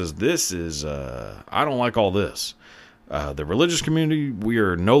Alexander says, "This is I don't like all this. The religious community, we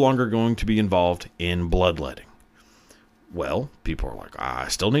are no longer going to be involved in bloodletting." Well, people are like, I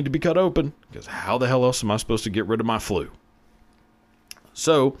still need to be cut open, because how the hell else am I supposed to get rid of my flu?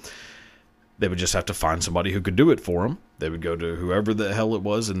 So they would just have to find somebody who could do it for them. They would go to whoever the hell it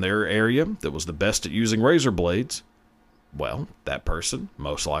was in their area that was the best at using razor blades. Well, that person,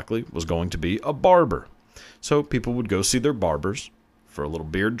 most likely, was going to be a barber. So people would go see their barbers for a little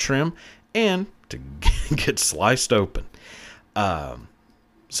beard trim and to get sliced open.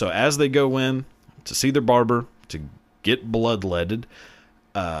 So as they go in to see their barber, to get bloodletted,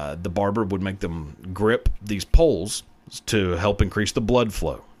 the barber would make them grip these poles to help increase the blood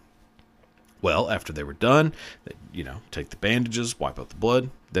flow. Well, after they were done, they'd, take the bandages, wipe out the blood,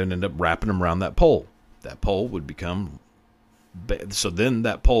 then end up wrapping them around that pole. That pole would become... So then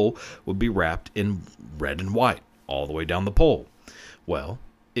that pole would be wrapped in red and white all the way down the pole. Well,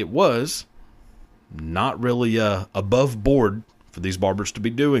 it was not really above board for these barbers to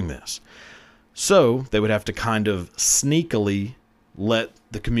be doing this. So they would have to kind of sneakily let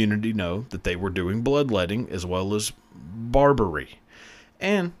the community know that they were doing bloodletting as well as barbery.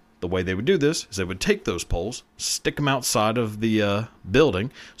 And the way they would do this is they would take those poles, stick them outside of the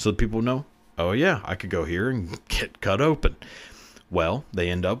building so that people would know, oh yeah, I could go here and get cut open. Well, they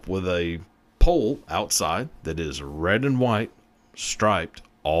end up with a pole outside that is red and white, striped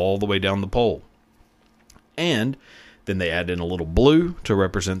all the way down the pole. And then they add in a little blue to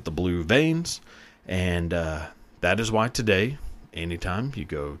represent the blue veins. And that is why today, anytime you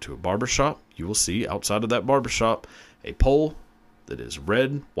go to a barbershop, you will see outside of that barbershop a pole that is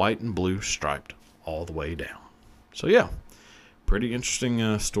red, white, and blue striped all the way down. So yeah, pretty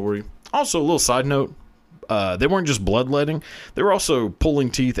interesting story. Also, a little side note, they weren't just bloodletting. They were also pulling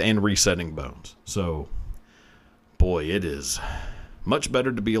teeth and resetting bones. So, boy, it is much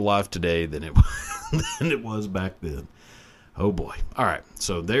better to be alive today than it was back then. Oh boy. All right,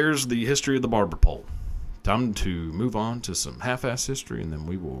 so there's the history of the barber pole. Time to move on to some half-ass history, and then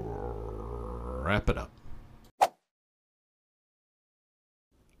we will wrap it up.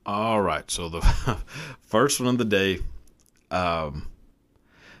 All right, so the first one of the day,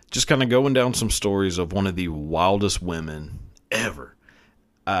 just kind of going down some stories of one of the wildest women ever.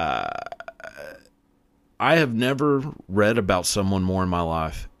 I have never read about someone more in my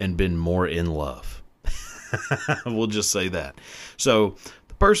life and been more in love. We'll just say that. So,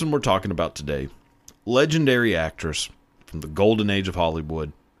 the person we're talking about today, legendary actress from the golden age of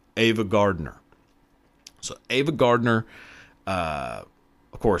Hollywood, Ava Gardner. So, Ava Gardner, of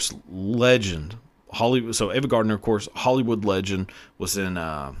course, legend. Hollywood. So, Ava Gardner, of course, Hollywood legend, was in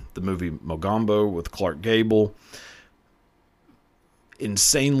the movie Mogambo with Clark Gable.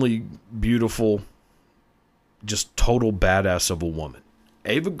 Insanely beautiful, just total badass of a woman.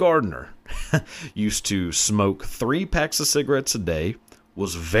 Ava Gardner used to smoke 3 packs of cigarettes a day,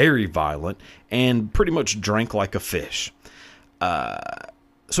 was very violent, and pretty much drank like a fish.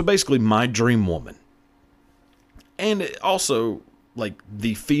 So basically, my dream woman. And also, like,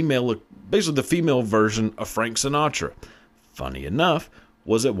 basically the female version of Frank Sinatra. Funny enough,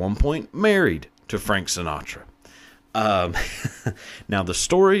 was at one point married to Frank Sinatra. Now, the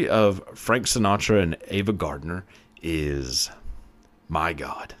story of Frank Sinatra and Ava Gardner is, my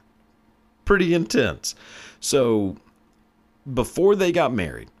God, pretty intense. So, before they got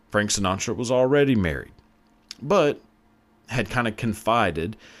married, Frank Sinatra was already married, but had kind of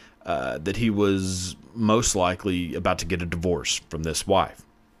confided that he was most likely about to get a divorce from this wife.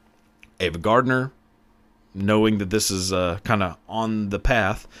 Ava Gardner, knowing that this is kind of on the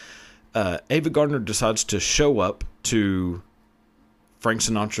path, Ava Gardner decides to show up to Frank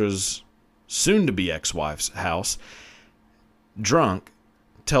Sinatra's soon-to-be ex-wife's house, drunk,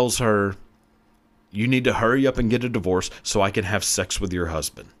 tells her, "You need to hurry up and get a divorce so I can have sex with your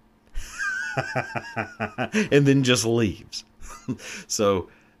husband." And then just leaves. So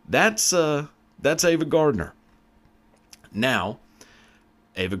that's Ava Gardner. Now,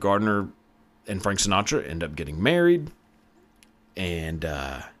 Ava Gardner and Frank Sinatra end up getting married, and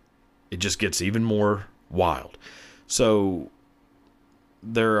it just gets even more wild. So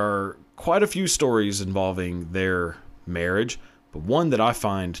there are quite a few stories involving their marriage, but one that I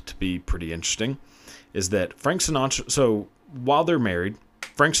find to be pretty interesting is that Frank Sinatra, so while they're married,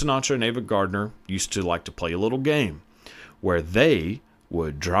 Frank Sinatra and Ava Gardner used to like to play a little game where they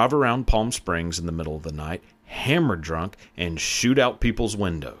would drive around Palm Springs in the middle of the night, hammer drunk, and shoot out people's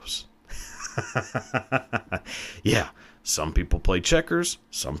windows. Yeah, some people play checkers,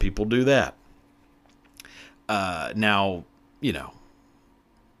 some people do that. Now, you know,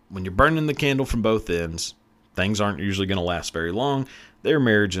 when you're burning the candle from both ends, things aren't usually going to last very long. Their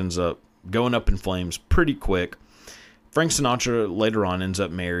marriage ends up going up in flames pretty quick. Frank Sinatra later on ends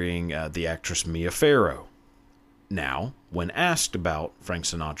up marrying the actress Mia Farrow. Now, when asked about Frank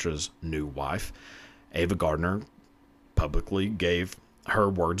Sinatra's new wife, Ava Gardner publicly gave her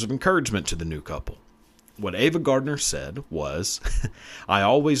words of encouragement to the new couple. What Ava Gardner said was, "I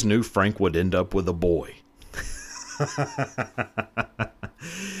always knew Frank would end up with a boy."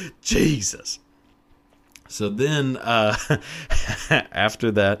 Jesus. So then,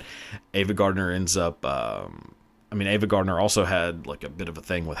 after that, Ava Gardner ends up, Ava Gardner also had like a bit of a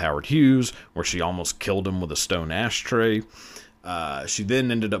thing with Howard Hughes, where she almost killed him with a stone ashtray. She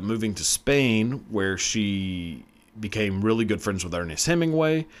then ended up moving to Spain, where she became really good friends with Ernest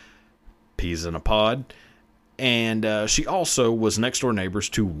Hemingway, peas in a pod. And she also was next door neighbors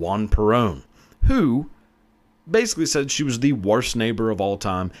to Juan Perón, who basically said she was the worst neighbor of all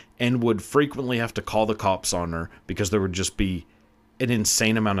time and would frequently have to call the cops on her because there would just be an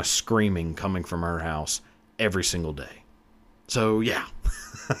insane amount of screaming coming from her house every single day. So yeah,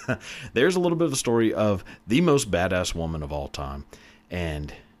 there's a little bit of a story of the most badass woman of all time.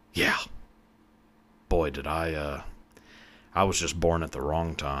 And yeah, boy, did I was just born at the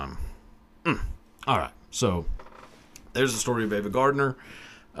wrong time. All right, so there's the story of Ava Gardner.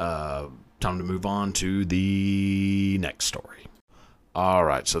 Time to move on to the next story. All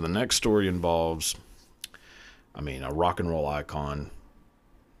right, so the next story involves, a rock and roll icon,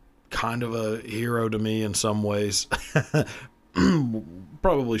 kind of a hero to me in some ways.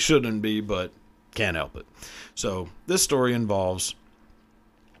 Probably shouldn't be, but can't help it. So this story involves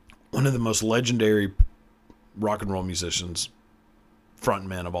one of the most legendary rock and roll musicians,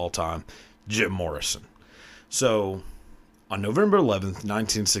 frontman of all time, Jim Morrison. So on November 11th,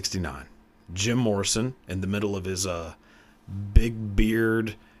 1969, Jim Morrison, in the middle of his big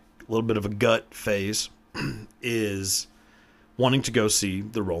beard, a little bit of a gut phase, is wanting to go see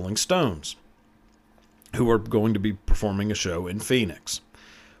the Rolling Stones, who are going to be performing a show in Phoenix.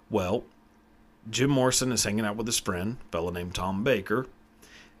 Well, Jim Morrison is hanging out with his friend, a fellow named Tom Baker.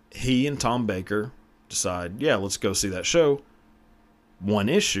 He and Tom Baker decide, yeah, let's go see that show. One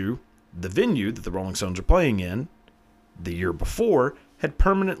issue, the venue that the Rolling Stones are playing in the year before had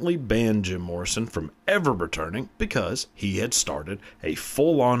permanently banned Jim Morrison from ever returning because he had started a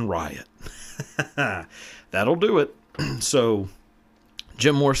full-on riot. That'll do it. So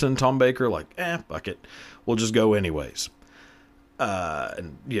Jim Morrison and Tom Baker like, fuck it. We'll just go anyways.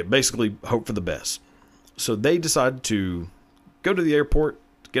 And yeah, basically hope for the best. So they decided to go to the airport,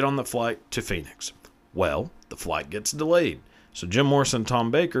 get on the flight to Phoenix. Well, the flight gets delayed. So Jim Morrison and Tom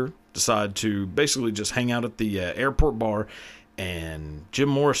Baker decide to basically just hang out at the airport bar, and Jim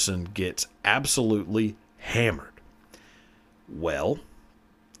Morrison gets absolutely hammered. Well,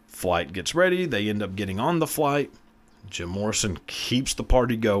 flight gets ready. They end up getting on the flight. Jim Morrison keeps the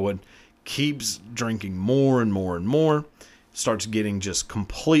party going, keeps drinking more and more and more, starts getting just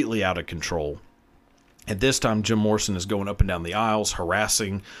completely out of control. At this time, Jim Morrison is going up and down the aisles,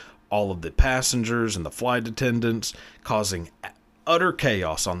 harassing all of the passengers and the flight attendants, causing utter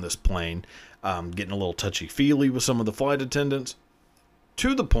chaos on this plane, getting a little touchy-feely with some of the flight attendants,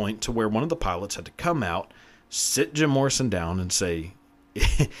 to the point to where one of the pilots had to come out, sit Jim Morrison down, and say,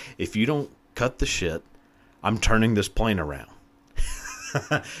 if you don't cut the shit, I'm turning this plane around.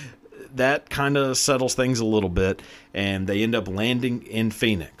 That kind of settles things a little bit, and they end up landing in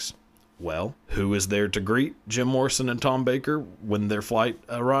Phoenix. Well, who is there to greet Jim Morrison and Tom Baker when their flight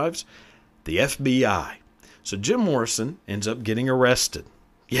arrives? The FBI. So Jim Morrison ends up getting arrested.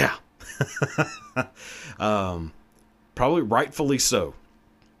 Yeah. Probably rightfully so.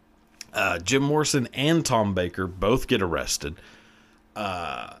 Jim Morrison and Tom Baker both get arrested.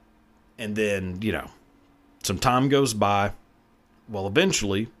 And then, some time goes by. Well,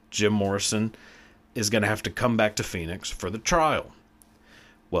 eventually, Jim Morrison is going to have to come back to Phoenix for the trial.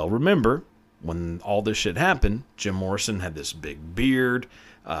 Well, remember, when all this shit happened, Jim Morrison had this big beard,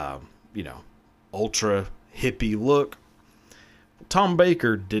 ultra hippie look. Tom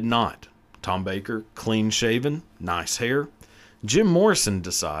Baker did not. Tom Baker, clean shaven, nice hair. Jim Morrison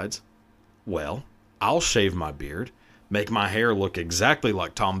decides, well, I'll shave my beard, make my hair look exactly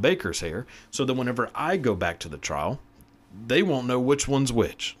like Tom Baker's hair, so that whenever I go back to the trial, they won't know which one's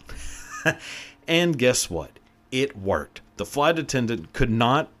which. And guess what? It worked. The flight attendant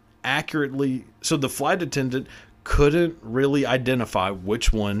couldn't really identify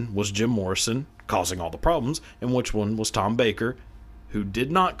which one was Jim Morrison, causing all the problems, and which one was Tom Baker, who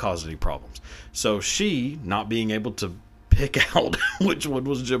did not cause any problems. So she, not being able to pick out which one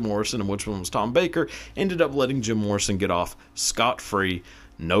was Jim Morrison and which one was Tom Baker, ended up letting Jim Morrison get off scot-free,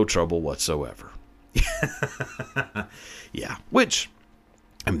 no trouble whatsoever. Yeah, which,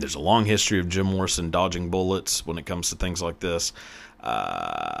 there's a long history of Jim Morrison dodging bullets when it comes to things like this.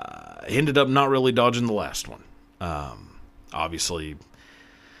 He ended up not really dodging the last one. Obviously,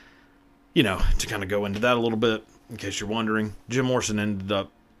 to kind of go into that a little bit, in case you're wondering, Jim Morrison ended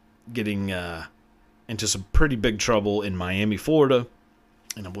up getting into some pretty big trouble in Miami, Florida,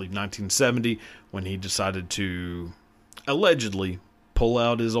 in I believe 1970, when he decided to allegedly pull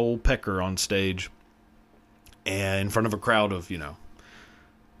out his old pecker on stage and in front of a crowd of,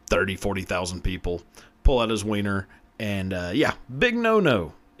 30, 40,000 people, pull out his wiener, and big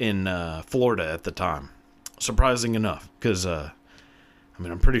no-no in Florida at the time. Surprising enough, because, I'm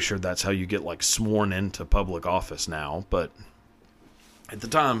pretty sure that's how you get, sworn into public office now, but at the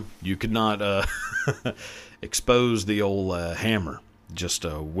time, you could not expose the old hammer, just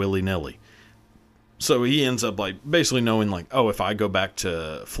willy-nilly. So he ends up, basically knowing, if I go back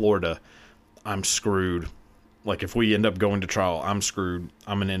to Florida, I'm screwed. If we end up going to trial, I'm screwed.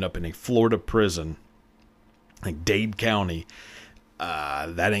 I'm going to end up in a Florida prison, Dade County.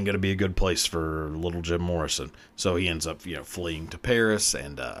 That ain't going to be a good place for little Jim Morrison. So he ends up, fleeing to Paris,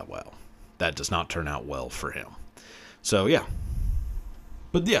 and, that does not turn out well for him. So, yeah.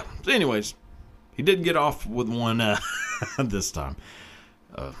 But, yeah. So anyways, he did get off with one this time.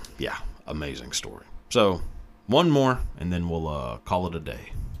 Amazing story. So, one more, and then we'll call it a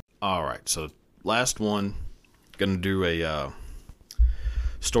day. All right, so last one. Going to do a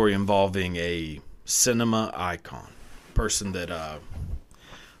story involving a cinema icon. Person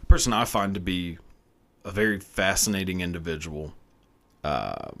I find to be a very fascinating individual.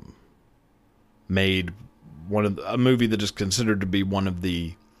 Made a movie that is considered to be one of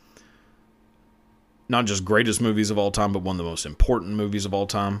the not just greatest movies of all time, but one of the most important movies of all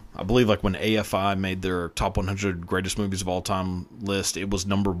time. I believe when AFI made their top 100 greatest movies of all time list, it was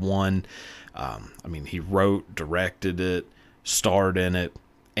number one. He wrote, directed it, starred in it,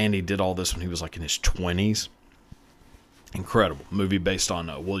 and he did all this when he was in his 20s. Incredible movie based on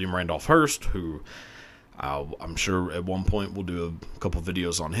William Randolph Hearst, who I'm sure at one point we'll do a couple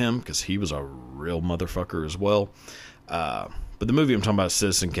videos on him because he was a real motherfucker as well. But the movie I'm talking about is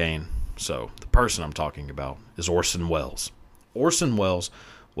Citizen Kane. So the person I'm talking about is Orson Welles. Orson Welles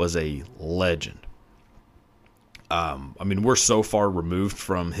was a legend. We're so far removed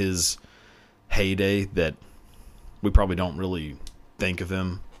from his heyday that we probably don't really think of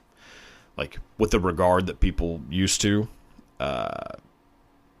him with the regard that people used to.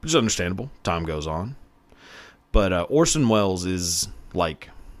 Which is understandable. Time goes on. But Orson Welles is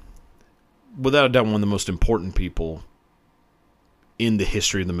without a doubt one of the most important people in the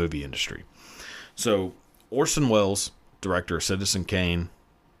history of the movie industry. So Orson Welles, director of Citizen Kane,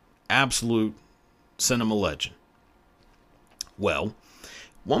 absolute cinema legend. Well,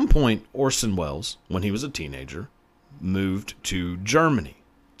 one point Orson Welles, when he was a teenager, moved to Germany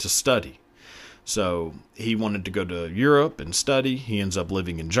to study. So he wanted to go to Europe and study. He ends up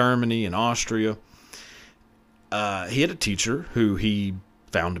living in Germany and Austria. he had a teacher who he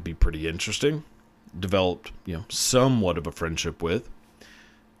found to be pretty interesting, developed, somewhat of a friendship with,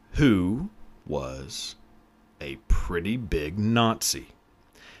 who was a pretty big Nazi.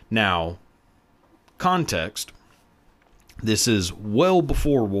 Now, context, this is well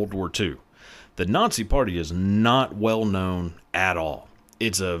before World War II. The Nazi Party is not well known at all.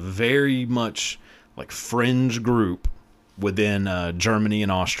 It's a very much like fringe group within Germany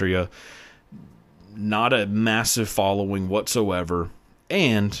and Austria. Not a massive following whatsoever.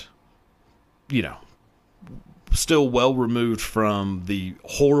 And, still well removed from the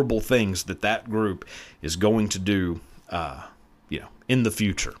horrible things that group is going to do, in the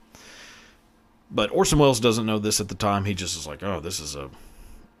future. But Orson Welles doesn't know this at the time. He just is like, oh, this is a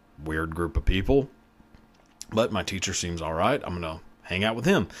weird group of people. But my teacher seems all right. I'm going to hang out with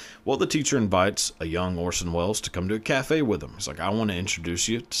him. Well, the teacher invites a young Orson Welles to come to a cafe with him. He's like, I want to introduce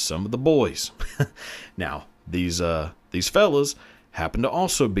you to some of the boys. Now, these fellas happen to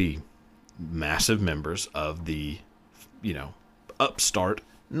also be massive members of the, upstart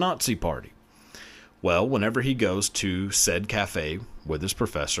Nazi Party. Well, whenever he goes to said cafe with his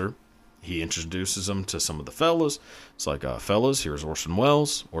professor, he introduces them to some of the fellas. It's like, fellas, here's Orson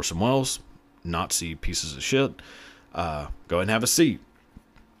Welles. Orson Welles, Nazi pieces of shit. Go ahead and have a seat.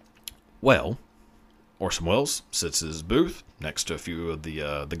 Well, Orson Welles sits in his booth next to a few of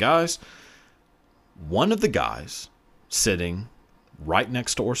the guys. One of the guys sitting right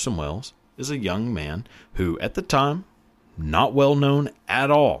next to Orson Welles is a young man who, at the time, not well known at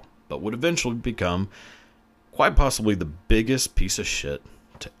all, but would eventually become quite possibly the biggest piece of shit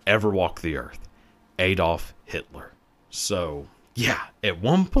to ever walk the earth, Adolf Hitler. So, yeah, at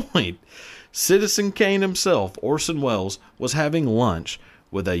one point, Citizen Kane himself, Orson Welles, was having lunch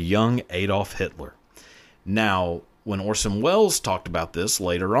with a young Adolf Hitler. Now, when Orson Welles talked about this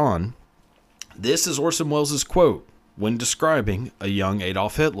later on, this is Orson Welles' quote when describing a young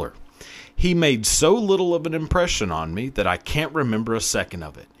Adolf Hitler. He made so little of an impression on me that I can't remember a second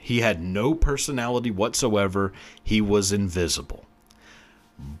of it. He had no personality whatsoever. He was invisible.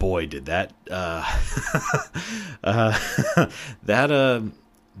 Boy, did that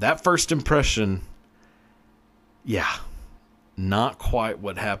that first impression, yeah, not quite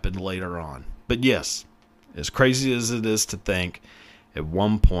what happened later on. But yes, as crazy as it is to think, at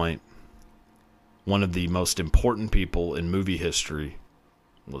one point, one of the most important people in movie history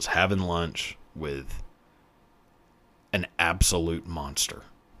was having lunch with an absolute monster.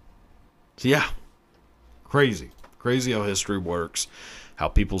 So yeah, crazy how history works, how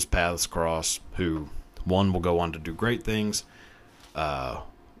people's paths cross, who one will go on to do great things,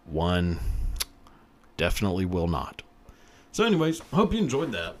 one definitely will not. So anyways, hope you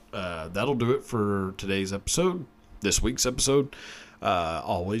enjoyed that. That'll do it for today's episode, this week's episode.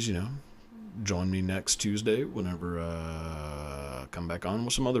 Always, join me next Tuesday whenever I come back on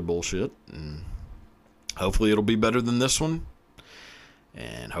with some other bullshit. And hopefully it'll be better than this one.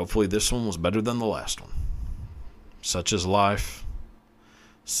 And hopefully this one was better than the last one. Such is life.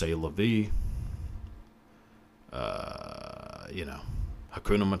 C'est la vie. Hakuna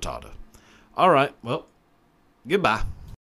Matata. All right, well, goodbye.